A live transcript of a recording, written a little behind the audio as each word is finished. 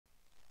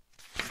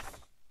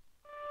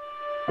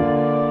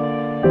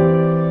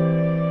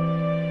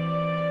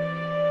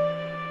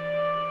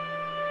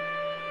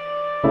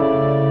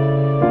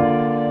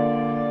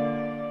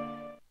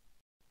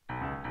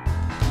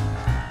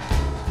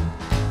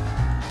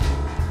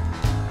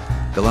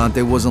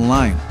Galante wasn't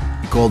lying.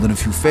 He called in a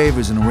few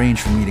favors and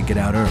arranged for me to get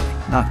out early.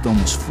 Knocked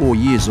almost 4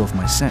 years off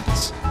my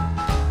sentence.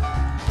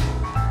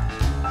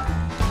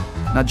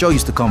 Now, Joe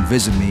used to come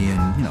visit me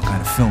and,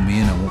 kind of fill me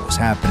in on what was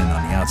happening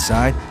on the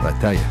outside. But I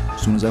tell you,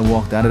 as soon as I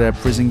walked out of that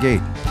prison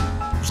gate,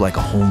 it was like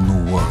a whole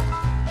new world.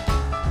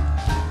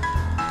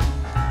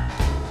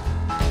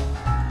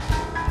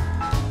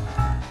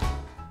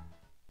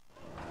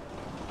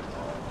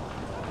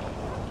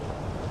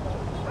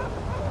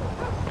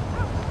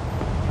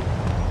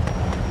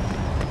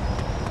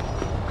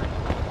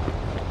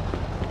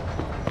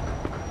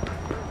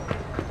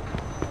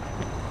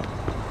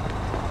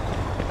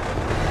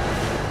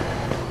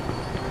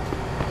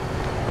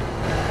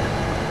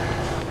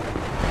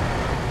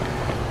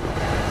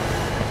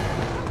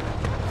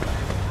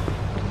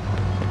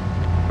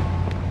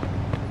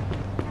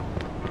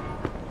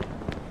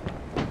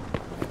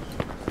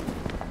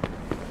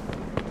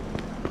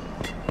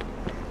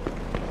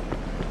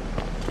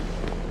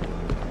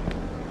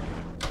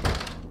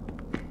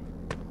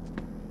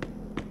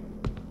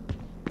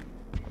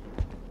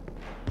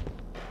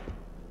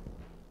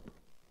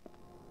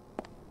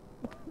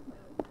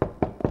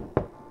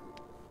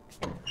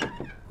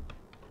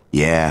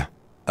 Yeah.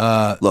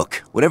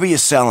 Look, whatever you're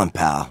selling,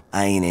 pal,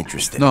 I ain't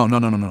interested. No.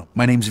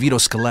 My name's Vito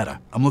Scaletta.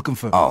 I'm looking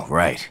for... Oh,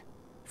 right.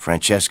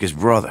 Francesca's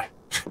brother.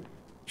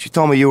 She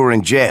told me you were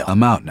in jail.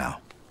 I'm out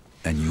now.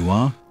 And you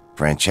are?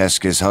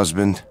 Francesca's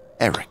husband,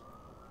 Eric.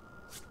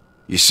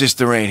 Your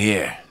sister ain't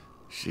here.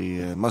 She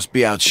must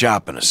be out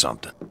shopping or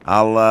something.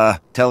 I'll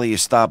tell her you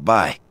stopped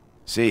by.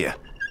 See ya.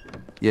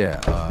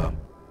 Yeah,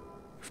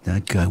 if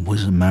that guy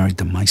wasn't married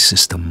to my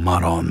sister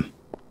Maron...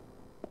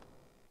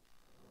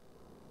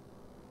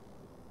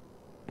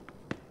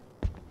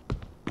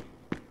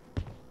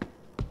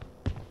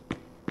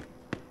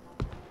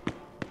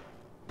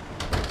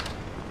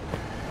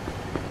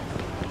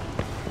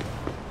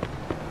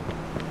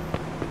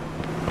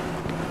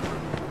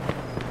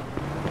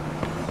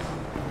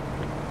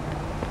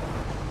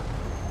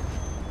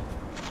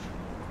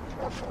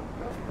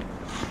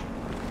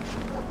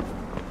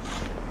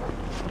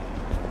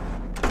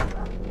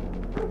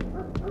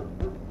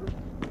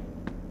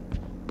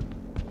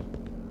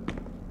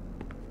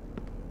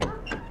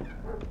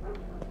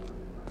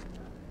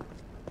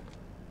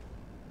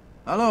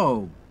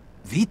 Hello,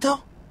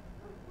 Vito?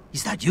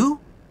 Is that you?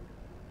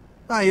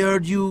 I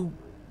heard you...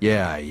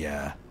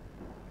 Yeah.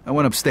 I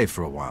went upstate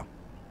for a while.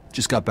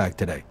 Just got back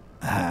today.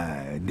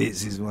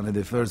 This is one of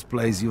the first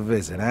places you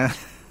visit,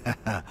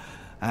 huh?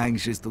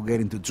 Anxious to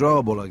get into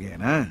trouble again,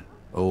 huh?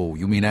 Oh,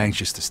 you mean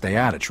anxious to stay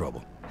out of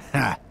trouble?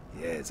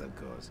 Yes, of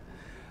course.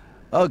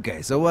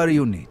 Okay, so what do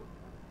you need?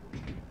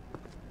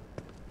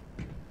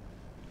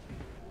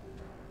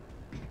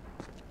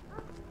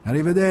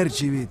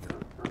 Arrivederci, Vito.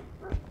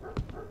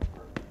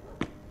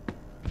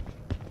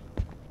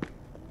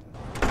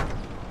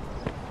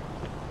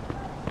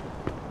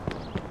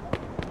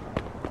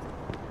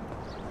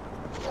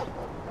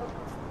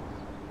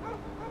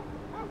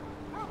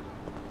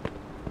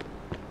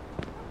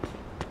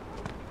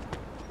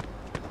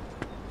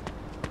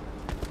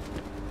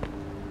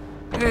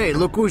 Hey,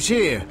 look who's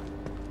here.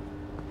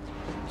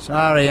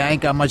 Sorry, I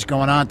ain't got much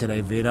going on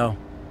today, Vito.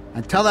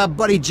 And tell that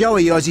buddy Joe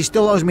of yours he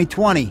still owes me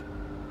 20.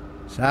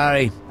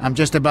 Sorry, I'm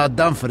just about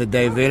done for the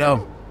day,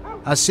 Vito.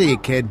 I'll see you,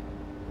 kid.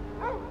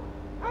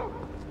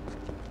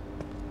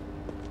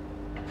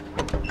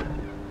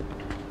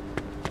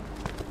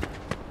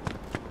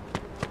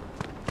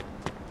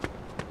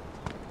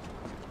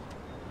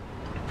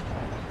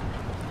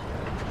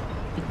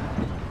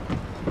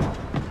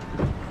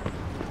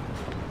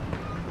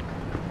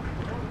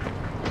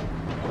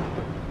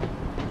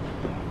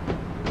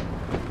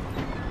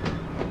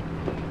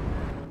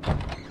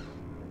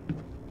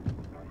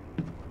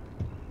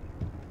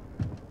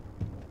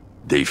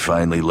 They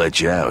finally let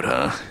you out,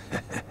 huh?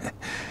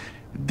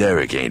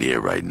 Derek ain't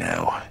here right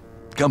now.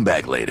 Come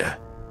back later.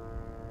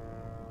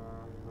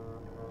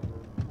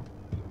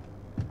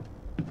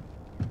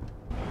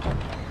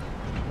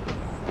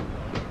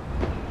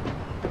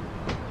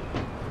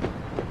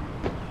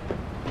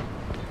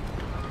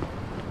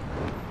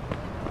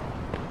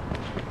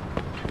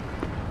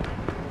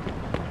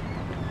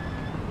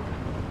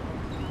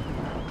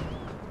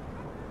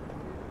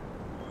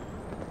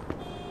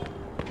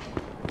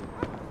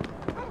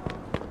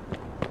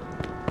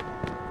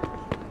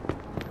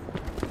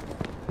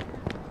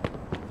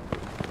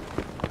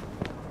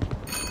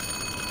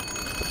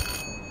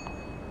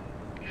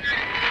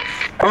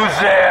 Who's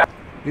there?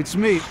 It's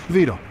me,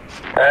 Vito. All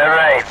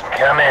right,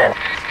 come in.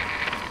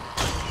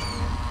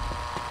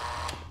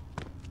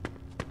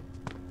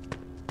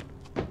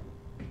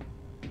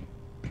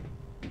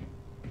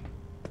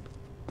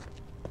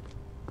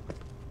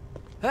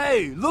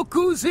 Hey, look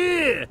who's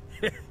here!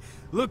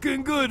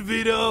 Looking good,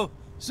 Vito.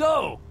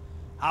 So,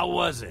 how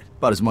was it?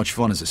 About as much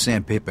fun as a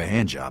sandpaper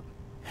handjob.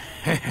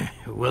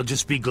 Well,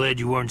 just be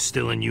glad you weren't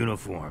still in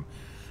uniform.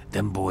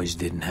 Them boys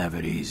didn't have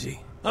it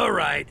easy. All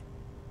right.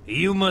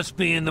 You must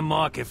be in the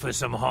market for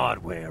some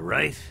hardware,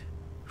 right?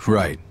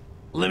 Right.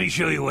 Let me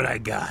show you what I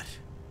got.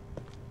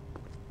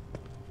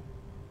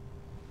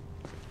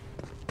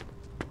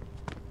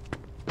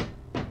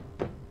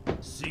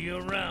 you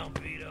around,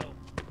 Vito.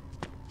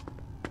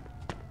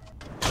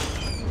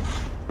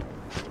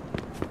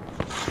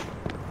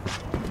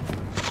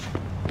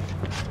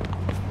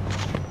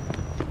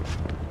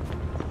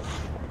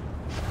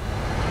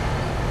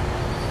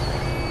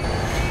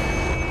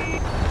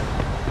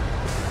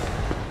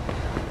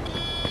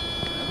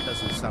 That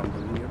doesn't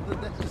sound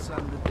weird. That just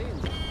sounded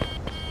dangerous.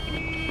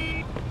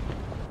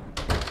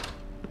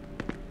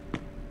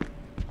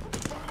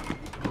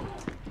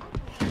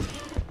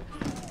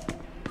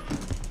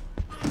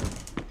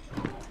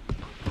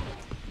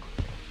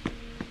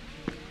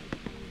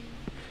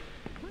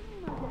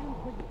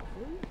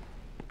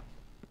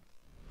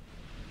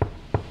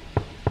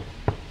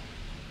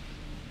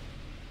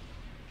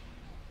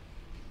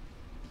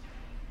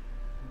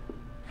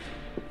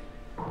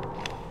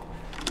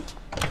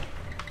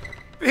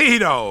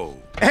 Vito!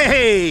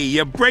 Hey,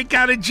 you break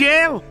out of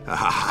jail?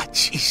 Ah,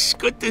 jeez,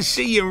 good to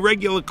see you in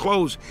regular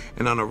clothes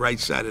and on the right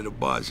side of the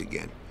bars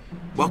again.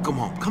 Welcome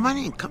home. Come on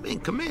in, come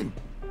in.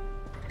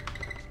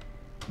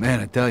 Man,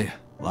 I tell you,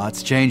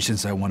 lots changed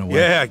since I went away.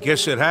 Yeah, I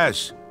guess it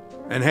has.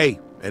 And hey,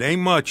 it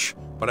ain't much,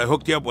 but I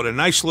hooked you up with a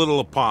nice little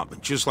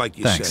apartment, just like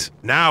you Thanks. said.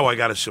 Now I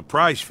got a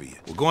surprise for you.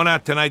 We're going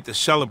out tonight to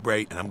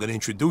celebrate, and I'm going to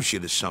introduce you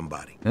to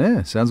somebody.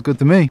 Yeah, sounds good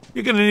to me.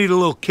 You're going to need a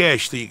little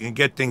cash so you can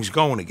get things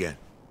going again.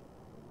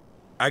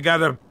 I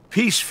got a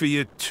piece for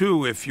you,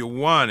 too, if you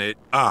want it.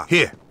 Ah,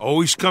 here.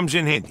 Always comes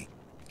in handy.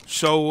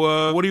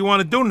 So, what do you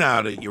want to do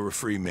now that you're a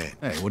free man?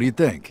 Hey, what do you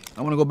think?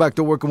 I want to go back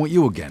to working with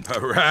you again.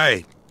 All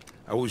right.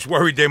 I was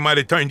worried they might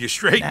have turned you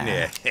straight in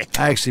there.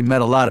 I actually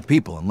met a lot of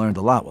people and learned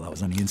a lot while I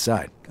was on the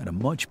inside. Got a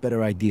much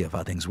better idea of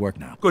how things work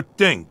now. Good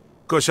thing,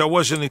 because I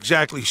wasn't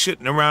exactly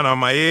sitting around on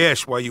my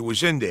ass while you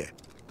was in there.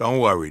 Don't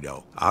worry,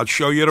 though. I'll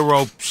show you the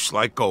ropes,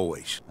 like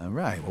always. All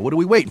right, well, what are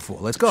we waiting for?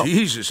 Let's go.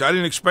 Jesus, I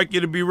didn't expect you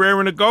to be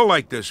raring to go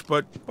like this,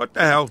 but what the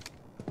hell?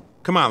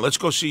 Come on, let's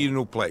go see your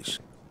new place.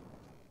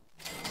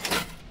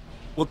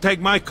 We'll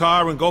take my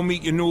car and go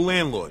meet your new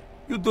landlord.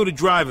 You do the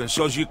driving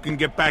so you can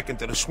get back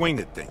into the swing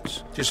of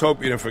things. Just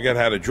hope you didn't forget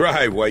how to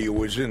drive while you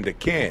was in the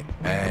can.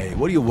 Hey,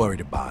 what are you worried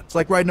about? It's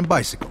like riding a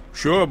bicycle.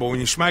 Sure, but when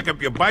you smack up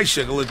your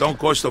bicycle, it don't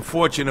cost a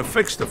fortune to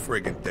fix the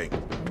friggin' thing.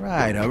 All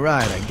right,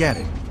 I get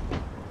it.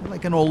 You're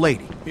like an old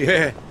lady.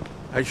 Yeah,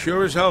 I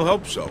sure as hell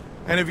hope so.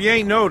 And if you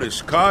ain't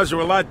noticed, cars are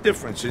a lot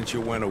different since you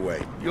went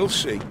away. You'll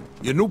see.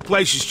 Your new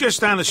place is just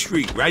down the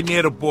street, right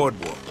near the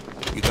boardwalk.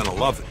 You're gonna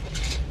love it.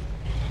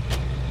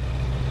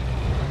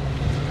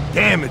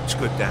 Damn, it's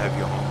good to have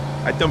you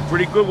home. I done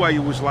pretty good while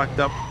you was locked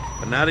up,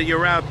 but now that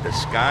you're out, the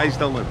sky's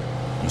the limit.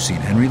 You seen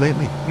Henry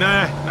lately?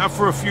 Nah, not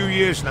for a few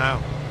years now.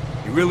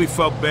 He really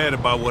felt bad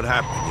about what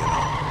happened, you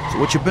know. So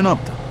what you been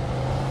up to?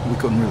 We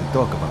couldn't really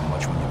talk about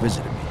much when you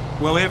visited me.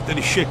 Well, after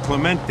the shit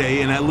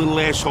Clemente and that little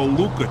asshole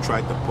Luca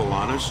tried to pull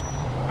on us,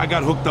 I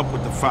got hooked up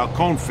with the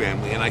Falcone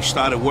family and I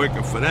started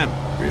working for them.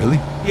 Really?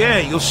 Yeah,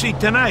 you'll see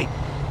tonight.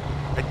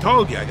 I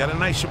told you, I got a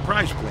nice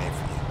surprise plan for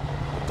you.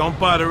 But don't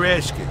bother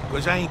asking,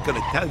 because I ain't gonna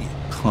tell you.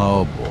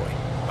 Oh, boy.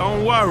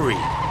 Don't worry.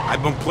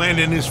 I've been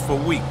planning this for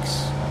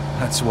weeks.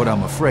 That's what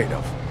I'm afraid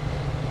of.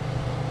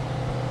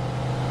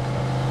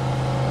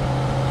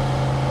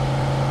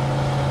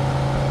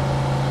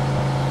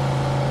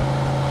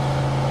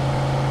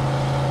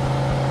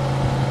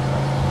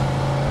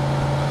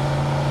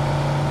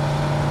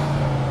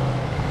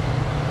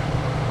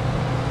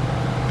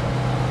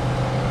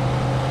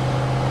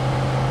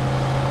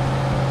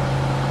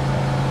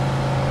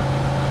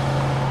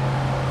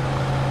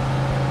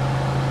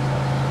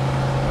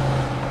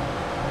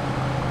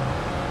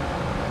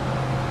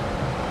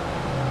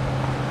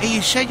 Hey,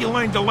 you said you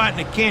learned a lot in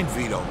the can,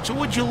 Vito. So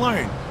what'd you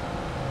learn?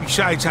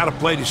 Besides how to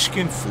play the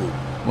skin flute.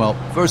 Well,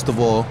 first of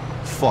all,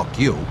 fuck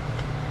you.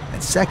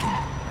 And second,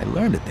 I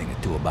learned a thing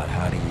or two about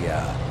how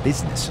the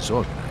business is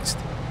organized.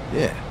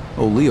 Yeah,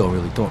 old Leo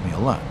really taught me a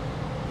lot.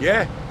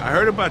 Yeah, I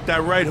heard about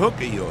that right hook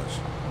of yours.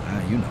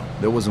 You know,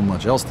 there wasn't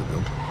much else to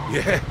do.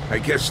 Yeah, I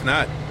guess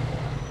not.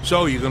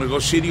 So, you gonna go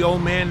see the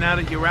old man now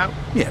that you're out?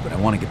 Yeah, but I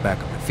want to get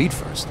back on my feet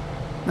first.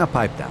 Now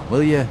pipe down,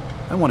 will you?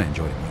 I want to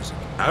enjoy the music.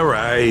 All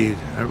right,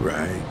 all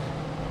right.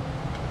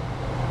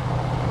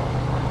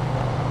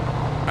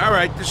 All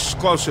right, this is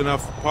close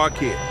enough. Park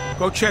here.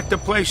 Go check the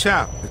place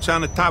out. It's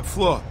on the top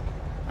floor.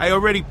 I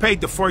already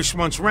paid the first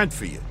month's rent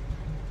for you.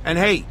 And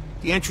hey,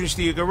 the entrance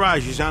to your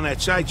garage is on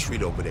that side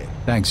street over there.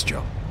 Thanks,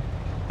 Joe.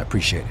 I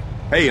appreciate it.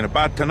 Hey, and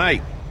about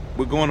tonight,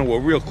 we're going to a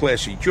real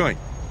classy joint.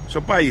 So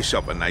buy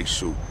yourself a nice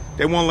suit.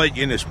 They won't let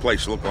you in this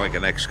place look like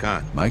an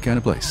ex-con. My kind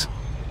of place.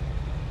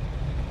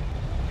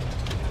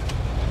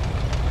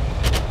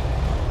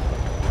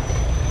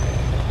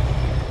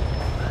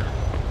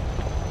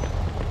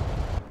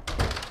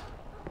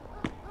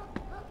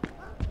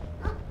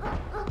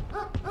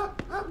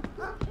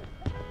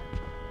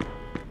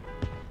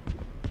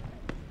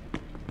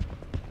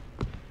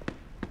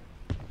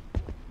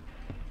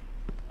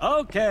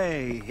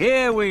 Okay,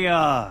 here we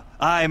are.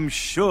 I'm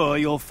sure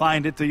you'll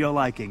find it to your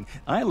liking.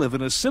 I live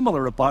in a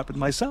similar apartment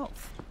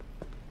myself.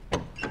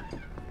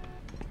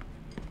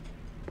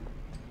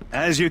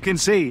 As you can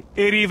see,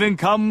 it even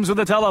comes with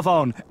a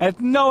telephone at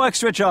no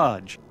extra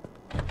charge.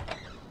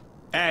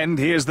 And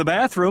here's the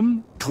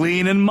bathroom,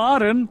 clean and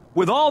modern,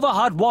 with all the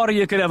hot water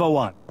you could ever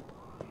want.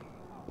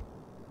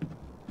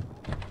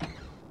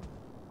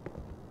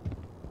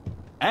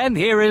 And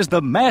here is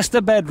the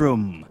master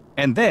bedroom.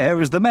 And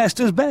there is the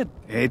master's bed.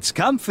 It's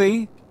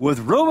comfy, with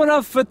room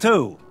enough for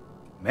 2,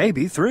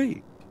 maybe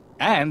 3.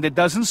 And it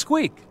doesn't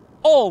squeak.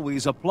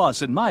 Always a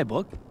plus in my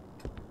book.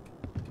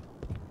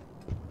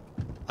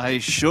 I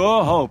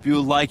sure hope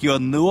you like your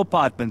new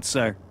apartment,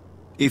 sir.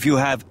 If you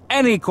have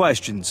any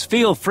questions,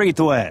 feel free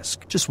to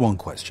ask. Just one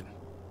question.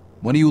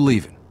 When are you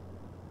leaving?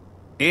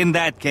 In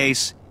that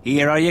case,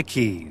 here are your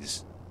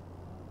keys.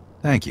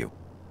 Thank you.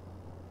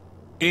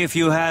 If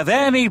you have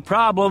any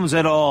problems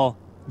at all,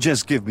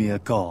 just give me a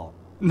call.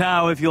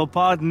 Now, if you'll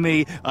pardon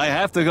me, I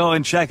have to go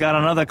and check out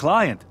another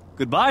client.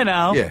 Goodbye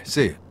now. Yeah,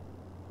 see you.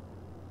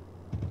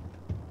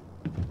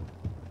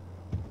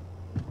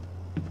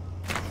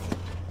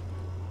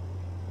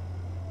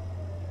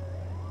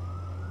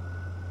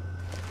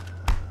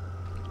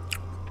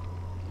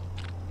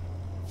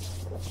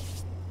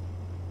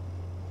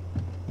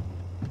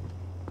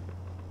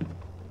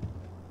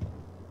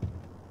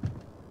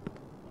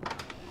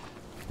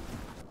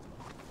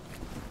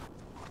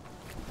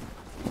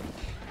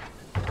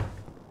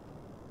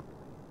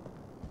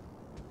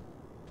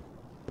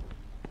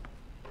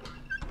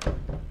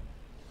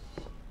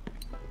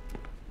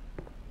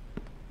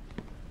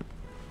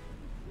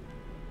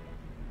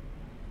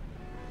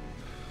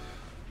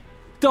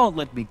 Don't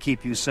let me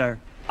keep you, sir.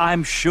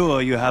 I'm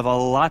sure you have a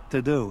lot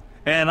to do,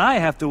 and I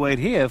have to wait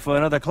here for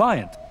another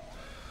client.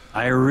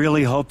 I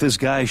really hope this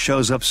guy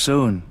shows up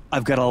soon.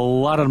 I've got a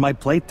lot on my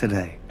plate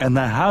today, and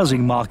the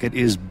housing market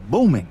is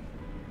booming.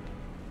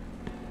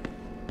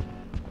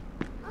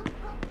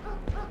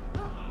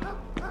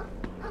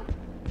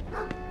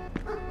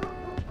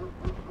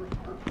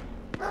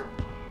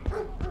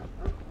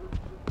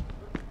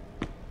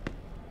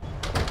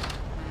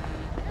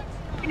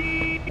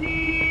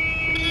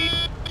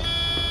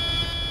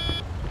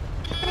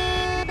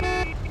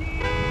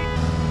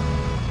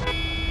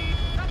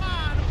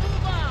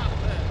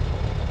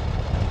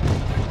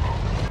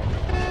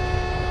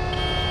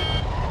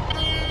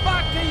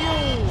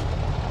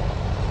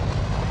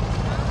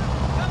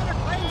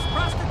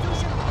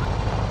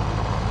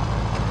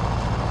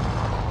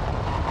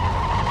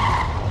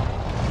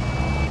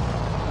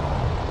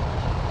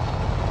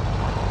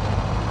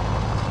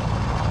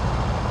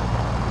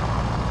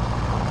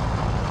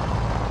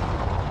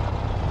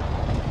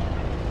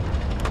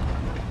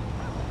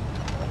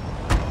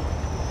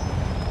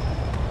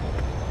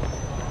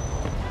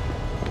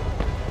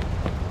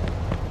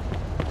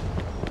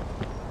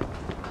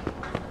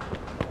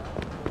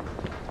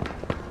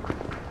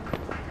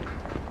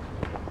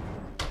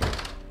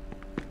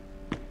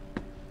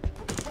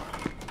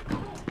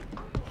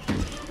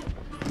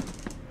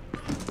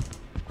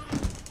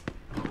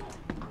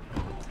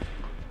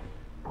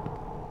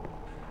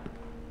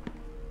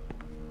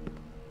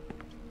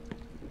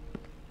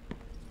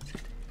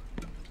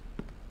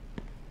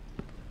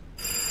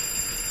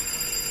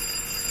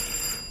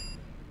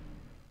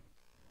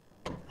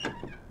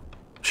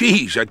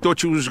 Jeez, I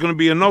thought you was gonna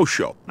be a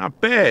no-show. Not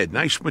bad,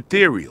 nice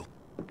material.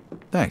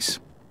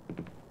 Thanks.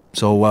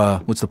 So,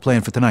 what's the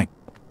plan for tonight?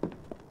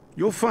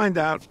 You'll find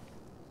out.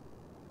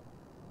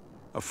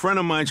 A friend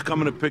of mine's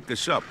coming to pick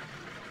us up.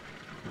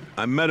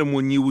 I met him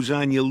when you was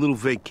on your little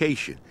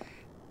vacation.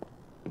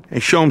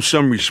 And show him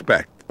some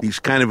respect. He's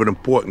kind of an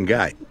important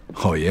guy.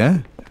 Oh, yeah?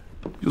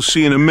 You'll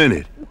see in a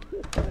minute.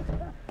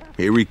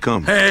 Here he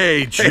comes.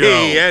 Hey, Joe.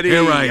 Hey, Eddie.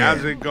 Here I am.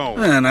 How's it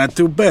going? Not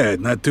too bad,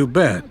 not too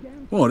bad.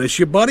 Oh, this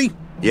your buddy?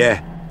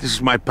 Yeah, this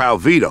is my pal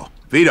Vito.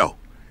 Vito,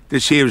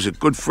 this here is a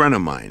good friend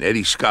of mine,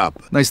 Eddie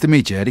Scarpa. Nice to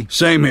meet you, Eddie.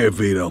 Same here,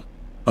 Vito.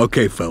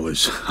 Okay,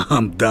 fellas,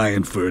 I'm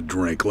dying for a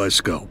drink. Let's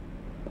go.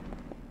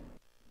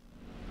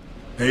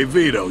 Hey,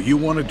 Vito, you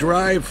want to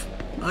drive?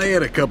 I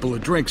had a couple of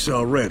drinks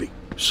already.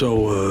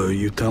 So,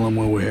 you tell him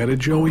where we're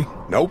headed, Joey?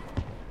 Nope.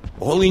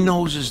 All he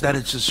knows is that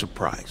it's a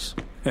surprise.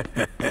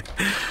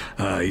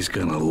 He's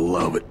gonna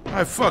love it.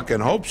 I fucking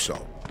hope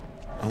so.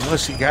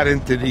 Unless he got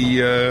into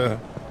the,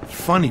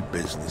 funny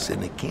business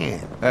in the can.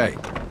 Hey,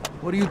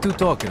 what are you two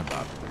talking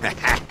about?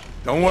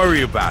 Don't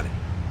worry about it.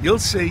 You'll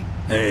see.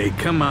 Hey,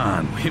 come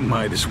on. We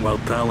might as well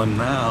tell him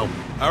now.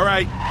 All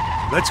right,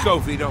 let's go,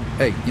 Vito.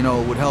 Hey, you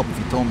know, it would help if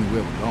you told me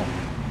where we're going.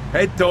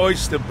 Head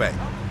towards the bay.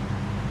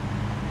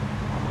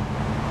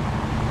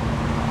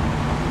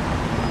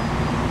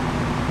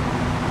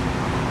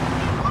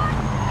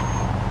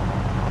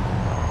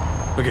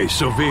 Okay,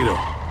 so Vito,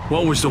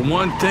 what was the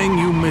one thing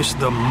you missed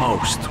the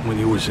most when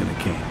you was in a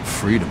can?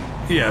 Freedom.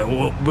 Yeah,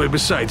 well, but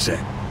besides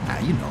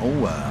that. You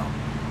know,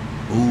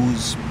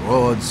 booze,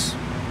 broads,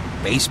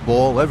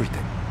 baseball,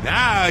 everything.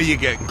 Now you're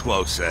getting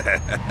closer. What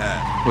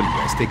are you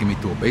guys taking me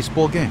to a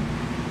baseball game?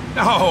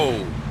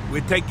 No,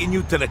 we're taking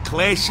you to the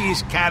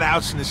classiest cat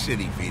house in the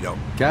city, Vito.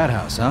 Cat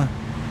house, huh?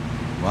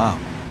 Wow.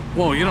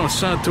 Whoa, you don't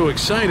sound too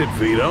excited,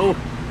 Vito.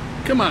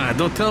 Come on,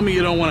 don't tell me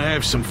you don't want to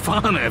have some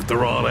fun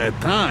after all that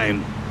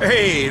time.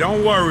 Hey,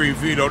 don't worry,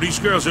 Vito. These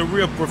girls are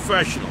real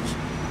professionals.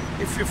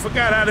 If you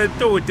forgot how to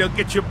do it, they'll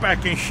get you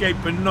back in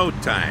shape in no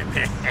time.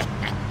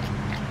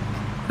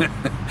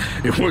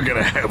 If we're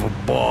gonna have a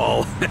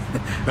ball.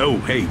 Oh,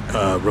 hey,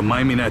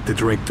 remind me not to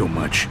drink too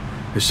much.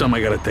 There's something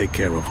I gotta take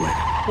care of later.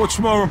 What's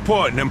more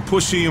important than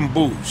pussy and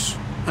booze?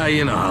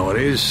 You know how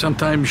it is.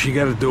 Sometimes you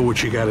gotta do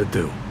what you gotta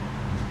do.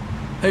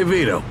 Hey,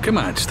 Vito, come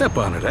on, step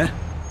on it, eh?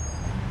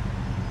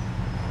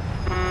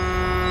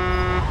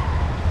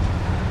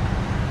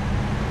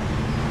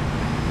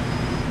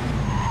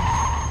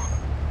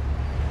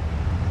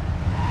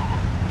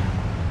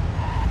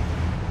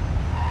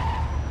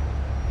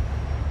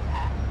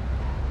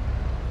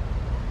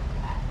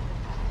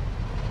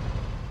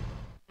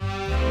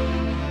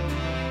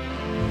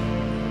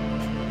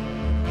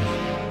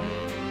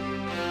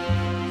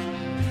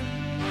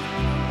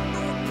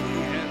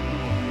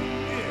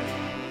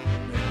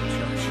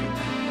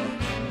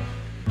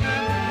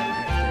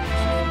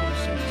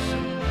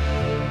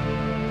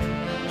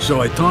 So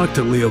I talked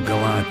to Leo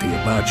Galante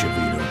about you,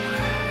 Vito.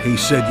 He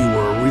said you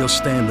were a real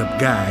stand-up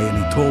guy, and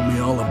he told me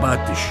all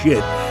about the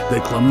shit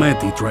that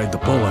Clemente tried to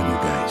pull on you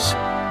guys.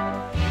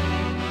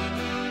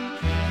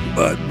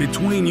 But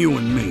between you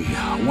and me,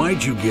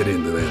 why'd you get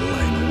into that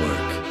line of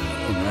work?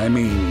 I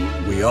mean,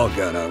 we all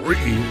got our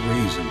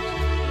reasons.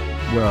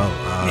 Well,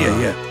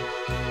 Yeah.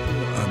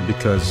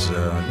 because,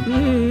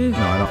 you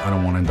know, I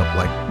don't want to end up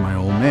like my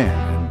old man,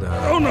 and,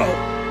 Oh, no.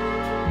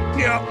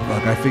 Yeah.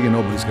 Look, I figure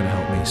nobody's gonna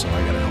help me, so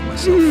I gotta help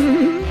myself.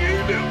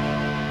 You do.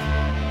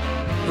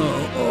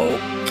 Oh,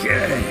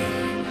 okay.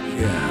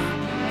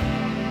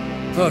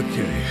 Yeah.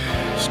 Okay.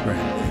 Scram,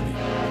 baby.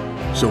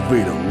 So,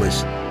 Vito,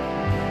 listen.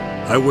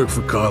 I work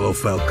for Carlo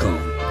Falcone,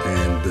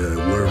 and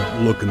we're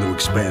looking to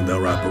expand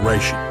our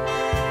operation.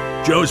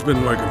 Joe's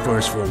been working for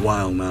us for a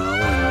while now,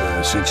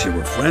 and since you're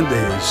a friend of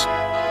his,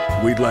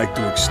 we'd like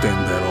to extend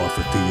that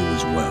offer to you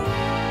as well.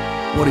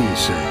 What do you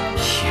say?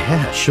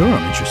 Yeah, sure,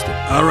 I'm interested.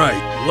 All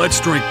right, let's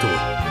drink to it.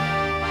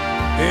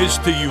 Here's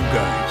to you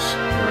guys,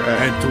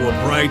 and to a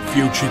bright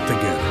future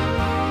together.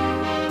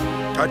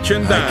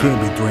 Touching I down.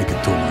 can't be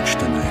drinking too much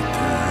tonight.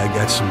 I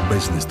got some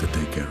business to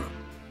take care of.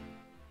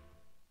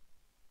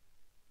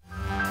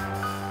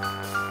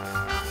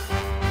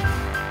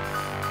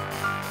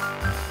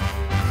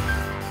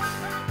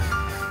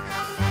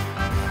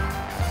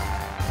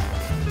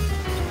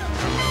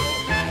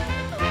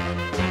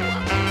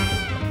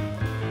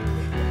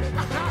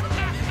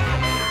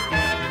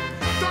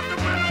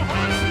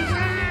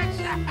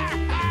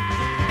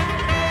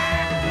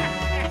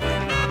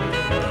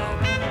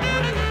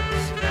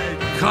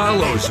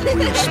 Carlo's a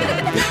real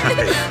smart guy.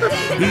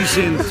 He's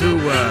into,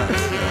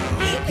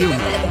 you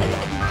know,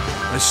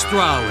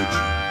 astrology.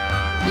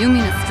 You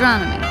mean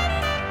astronomy?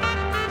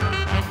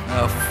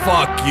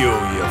 Fuck you,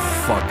 you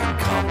fucking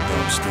cum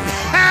dumpster.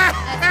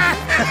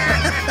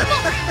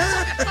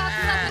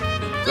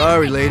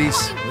 Sorry,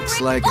 ladies.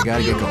 Looks like I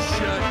gotta get going. Shut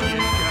your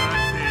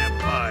goddamn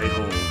pie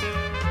hole.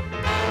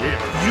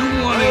 You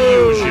wanna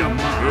use your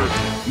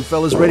mind. You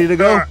fellas ready to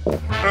go?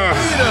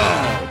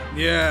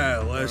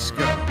 Yeah, let's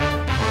go.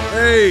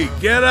 Hey,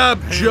 get up,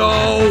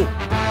 Joe!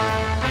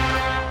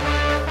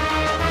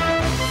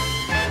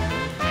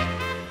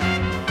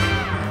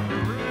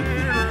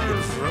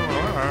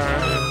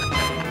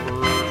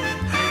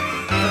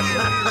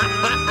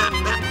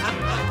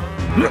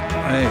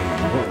 Hey,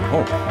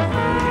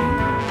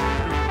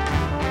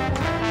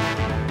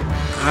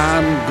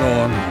 I'm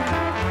going.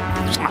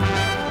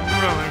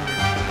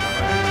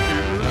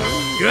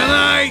 Good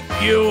night,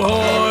 you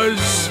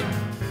whores!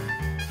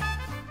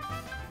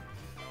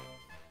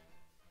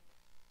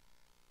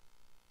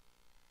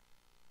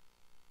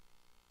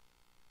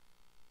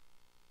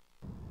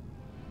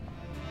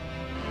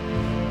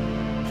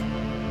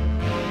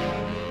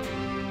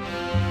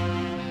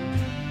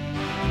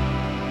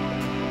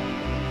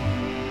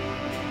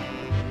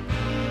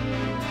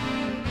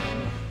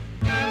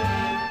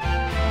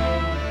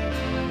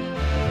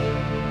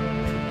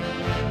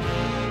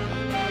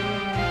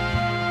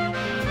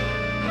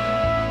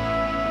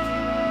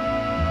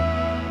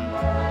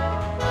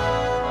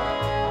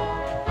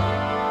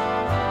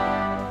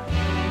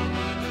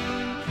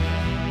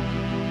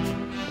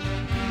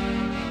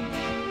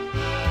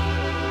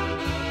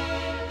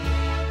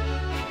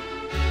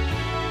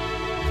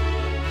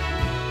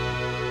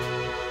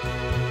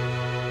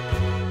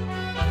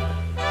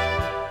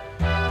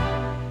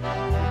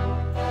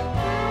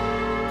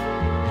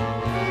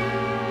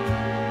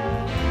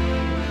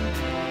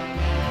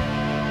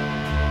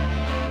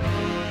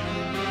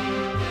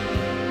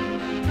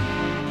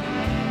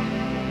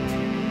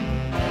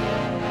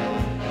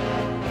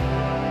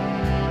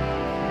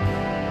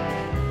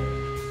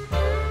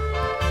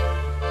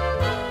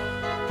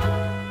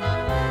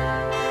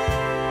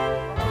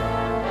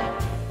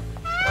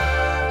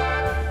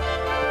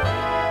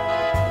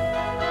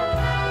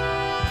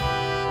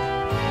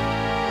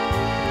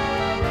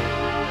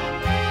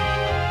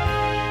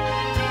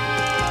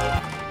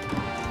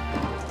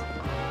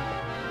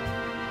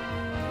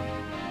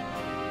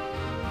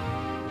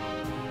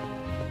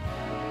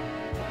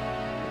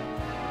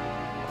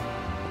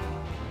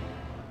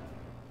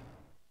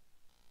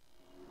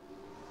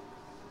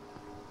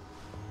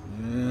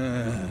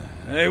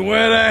 Hey,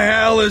 where the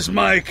hell is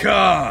my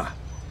car?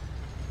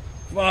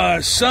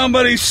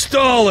 Somebody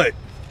stole it.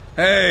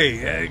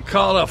 Hey,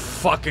 call the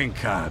fucking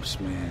cops,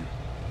 man.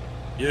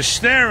 You're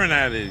staring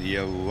at it,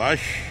 you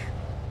lush.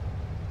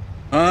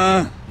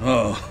 Huh?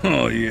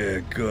 Oh, yeah,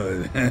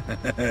 good.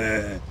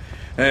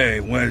 Hey,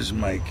 where's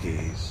my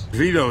keys?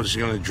 Vito's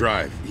gonna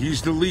drive.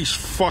 He's the least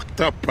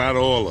fucked up out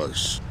of all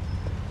us.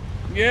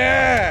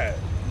 Yeah,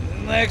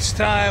 next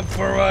time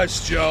for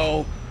us,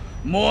 Joe.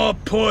 More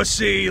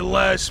pussy,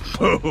 less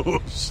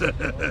booze.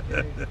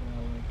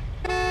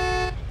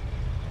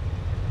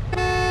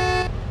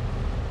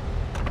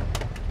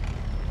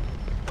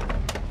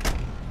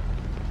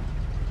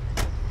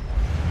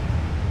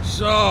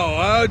 So,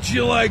 how'd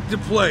you like the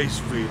place,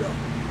 Vito?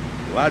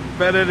 A lot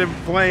better than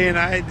playing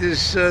hide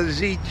this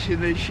Zeech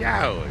in the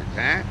showers,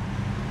 huh?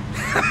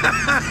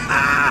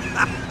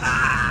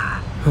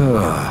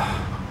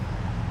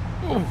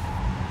 Oh,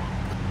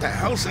 what the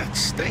hell's that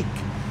stink?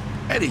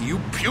 Eddie, you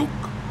puke?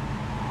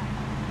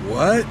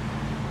 What?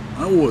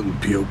 I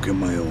wouldn't puke in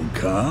my own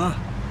car.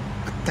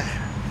 What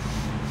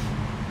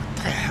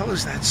the hell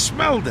is that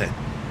smell then?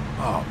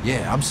 Oh,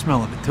 yeah, I'm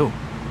smelling it too.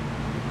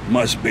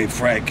 Must be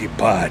Frankie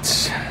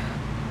Potts.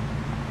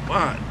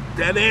 What?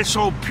 That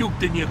asshole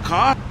puked in your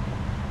car?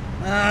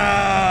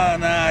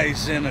 Nah,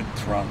 he's in the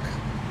trunk.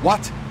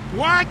 What?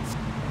 What?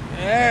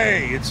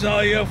 Hey, it's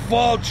all your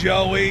fault,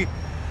 Joey.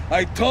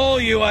 I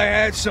told you I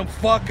had some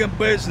fucking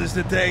business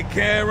to take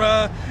care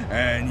of,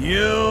 and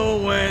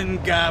you went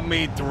and got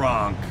me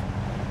drunk.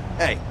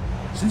 Hey,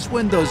 since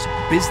when does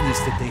business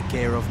to take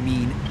care of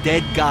mean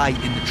dead guy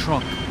in the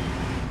trunk?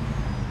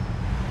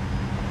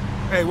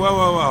 Hey,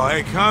 whoa.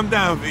 Hey, calm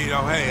down,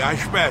 Vito. Hey,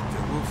 Ashbet,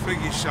 we'll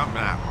figure something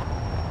out.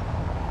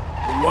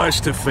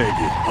 What's to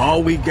figure?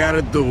 All we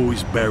gotta do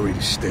is bury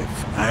the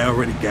stiff. I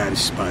already got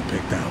his spot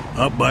picked out,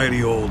 up by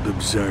the old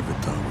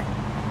observatory.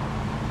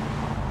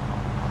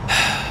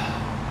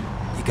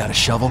 You got a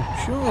shovel?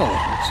 Sure,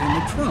 it's in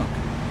the trunk.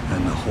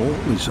 And the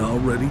hole is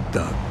already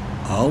dug.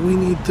 All we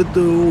need to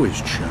do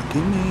is chuck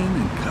him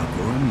in and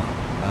cover him up.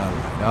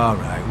 All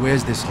right.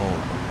 Where's this hole?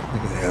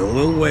 A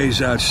little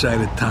ways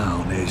outside of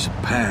town, there's a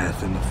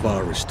path in the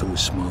forest to a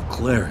small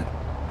clearing.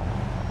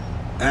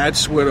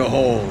 That's where the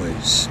hole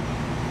is.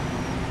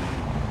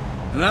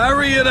 And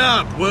hurry it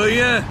up, will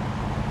ya?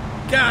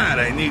 God,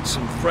 I need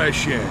some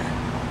fresh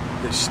air.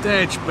 The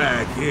stench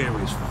back here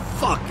is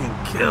fucking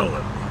killing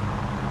me.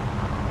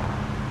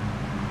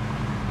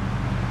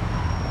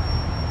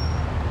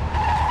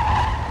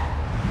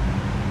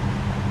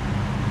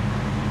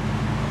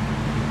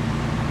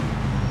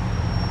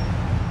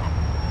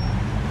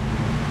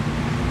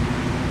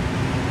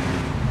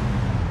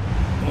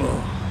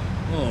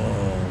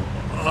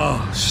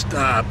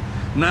 Stop.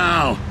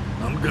 Now,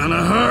 I'm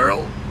gonna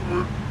hurl.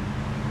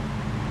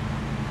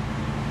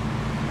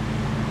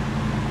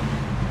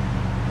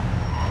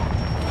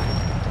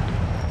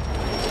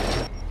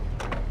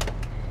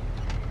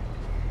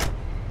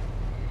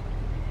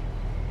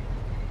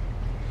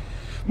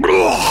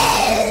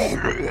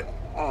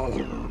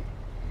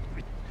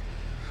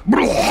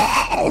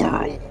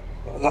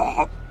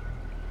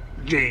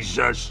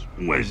 Jesus,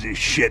 where's this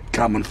shit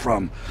coming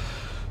from?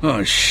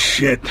 Oh,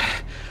 shit.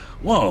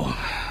 Whoa,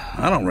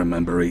 I don't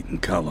remember eating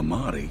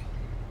calamari.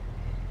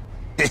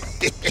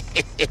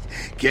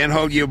 Can't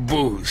hold your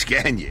booze,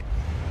 can you?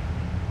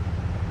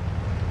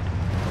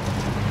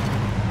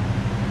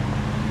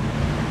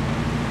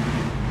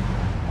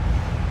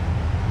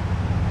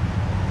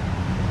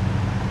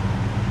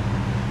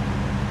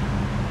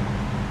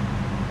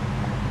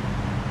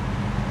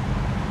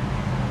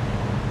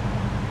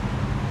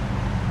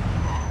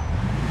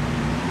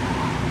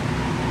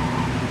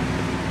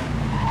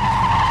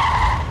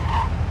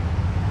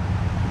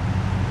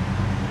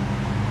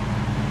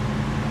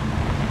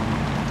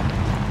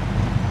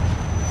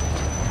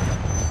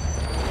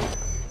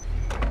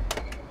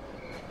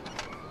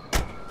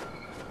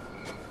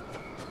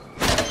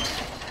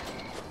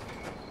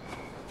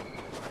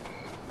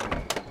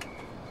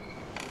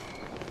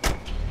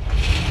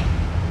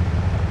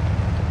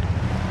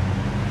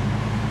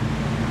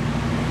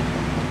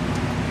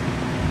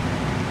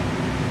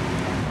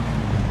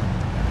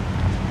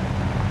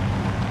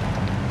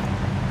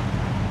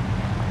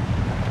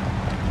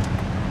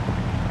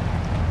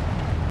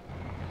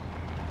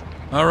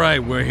 All right,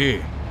 we're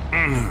here.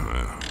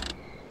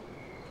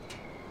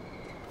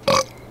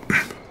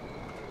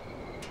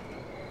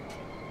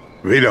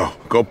 Vito,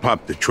 go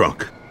pop the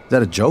trunk. Is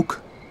that a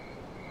joke?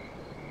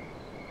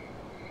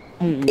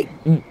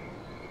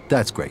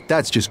 That's great.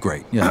 That's just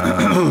great.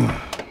 Yeah.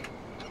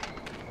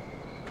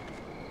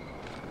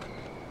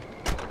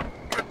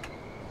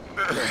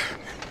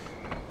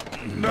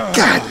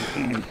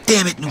 God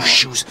damn it, new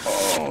shoes.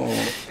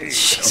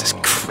 Jesus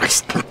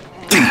Christ.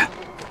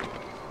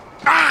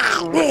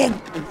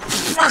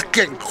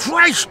 Fucking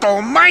Christ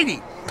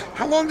almighty!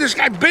 How long this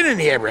guy been in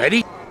here,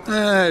 Eddie?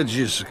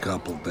 Just a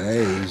couple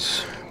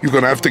days. You're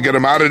gonna have to get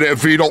him out of there,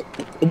 Vito.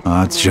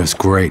 That's just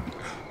great.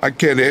 I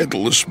can't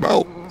handle the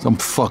smell. Some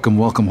fucking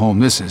welcome home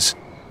this is.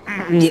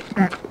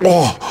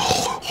 Oh.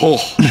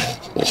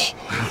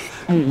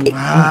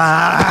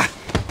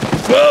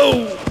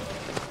 Whoa!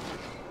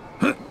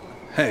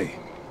 Hey,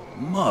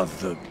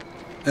 mother...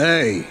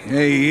 Hey,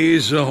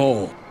 here's a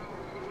hole.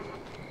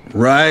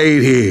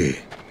 Right here.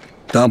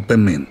 Dump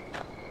him in.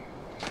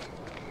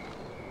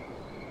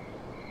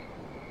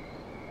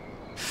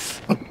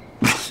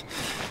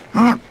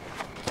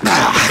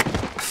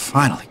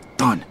 Finally,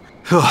 done.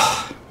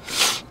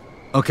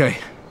 Okay,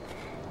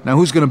 now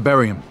who's gonna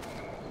bury him?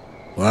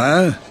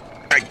 What?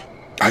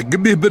 Give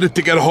me a minute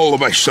to get a hold of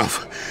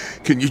myself.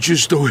 Can you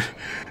just do it?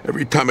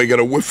 Every time I get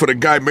a whiff of the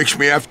guy, makes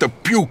me have to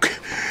puke.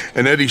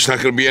 And Eddie's not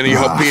gonna be any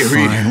help here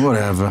Fine, either.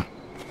 whatever.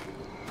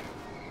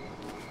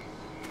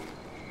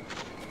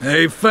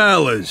 Hey,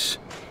 fellas.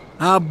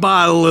 How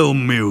about a little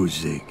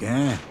music,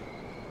 eh?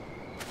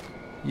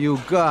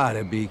 You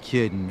gotta be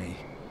kidding me.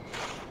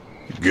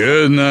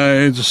 Good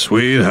night,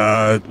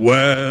 sweetheart.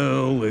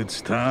 Well, it's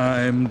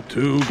time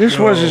to This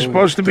wasn't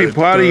supposed to be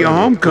part of your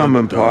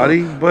homecoming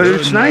party, but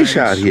it's nice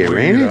out here,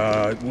 ain't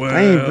it? Well,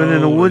 I ain't been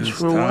in the woods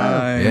for a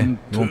while. Yeah?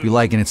 You won't be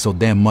liking it so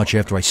damn much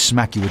after I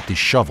smack you with this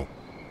shovel.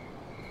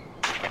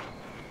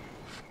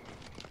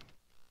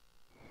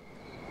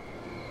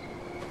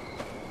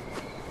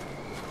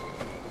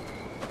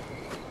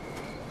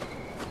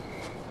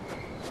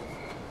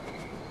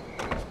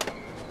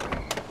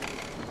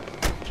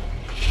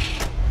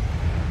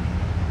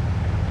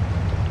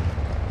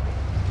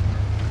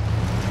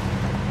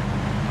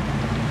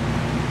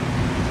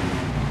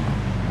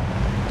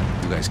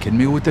 You guys kidding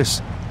me with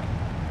this?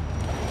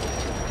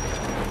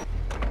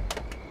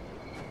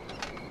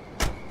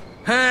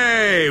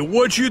 Hey,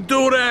 what'd you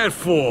do that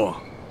for?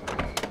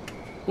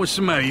 What's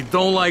the matter, you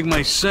don't like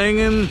my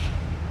singing?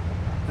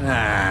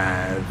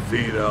 Ah,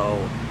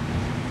 Vito.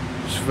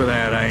 Just for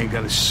that, I ain't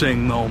gonna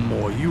sing no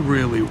more. You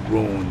really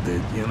ruined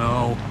it, you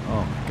know?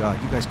 Oh my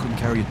god, you guys couldn't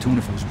carry a tune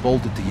if it was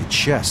bolted to your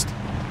chest.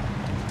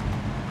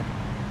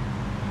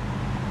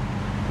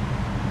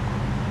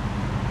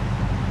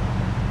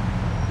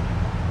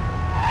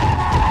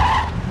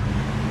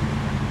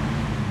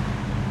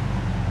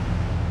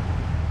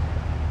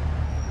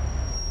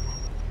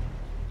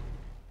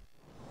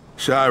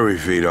 Sorry,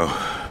 Vito.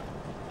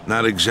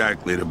 Not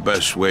exactly the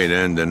best way to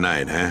end the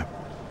night, huh?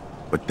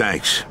 But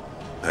thanks.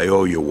 I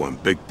owe you one,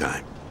 big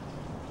time.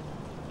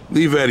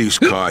 Leave Eddie's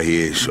car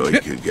here so he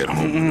can get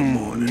home in the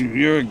morning.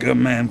 You're a good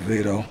man,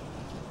 Vito.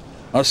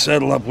 I'll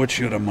settle up with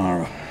you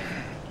tomorrow.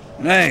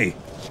 Hey,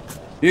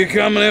 you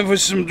coming in for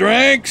some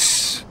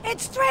drinks?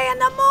 It's 3 in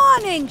the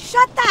morning.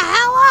 Shut the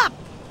hell up.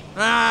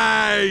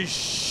 Hey,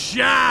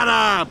 shut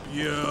up,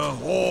 you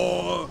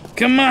whore.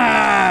 Come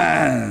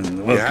on.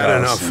 You had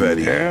enough,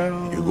 Eddie.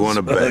 You're going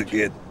to bed.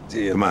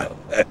 Come on.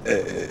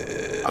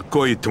 I'll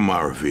call you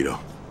tomorrow, Vito.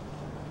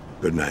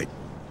 Good night.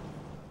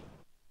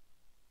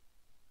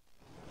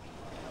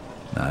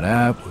 Now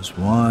that was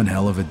one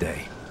hell of a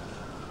day.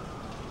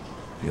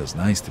 Feels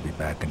nice to be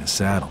back in the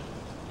saddle.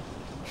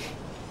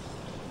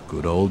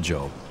 Good old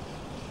Joe.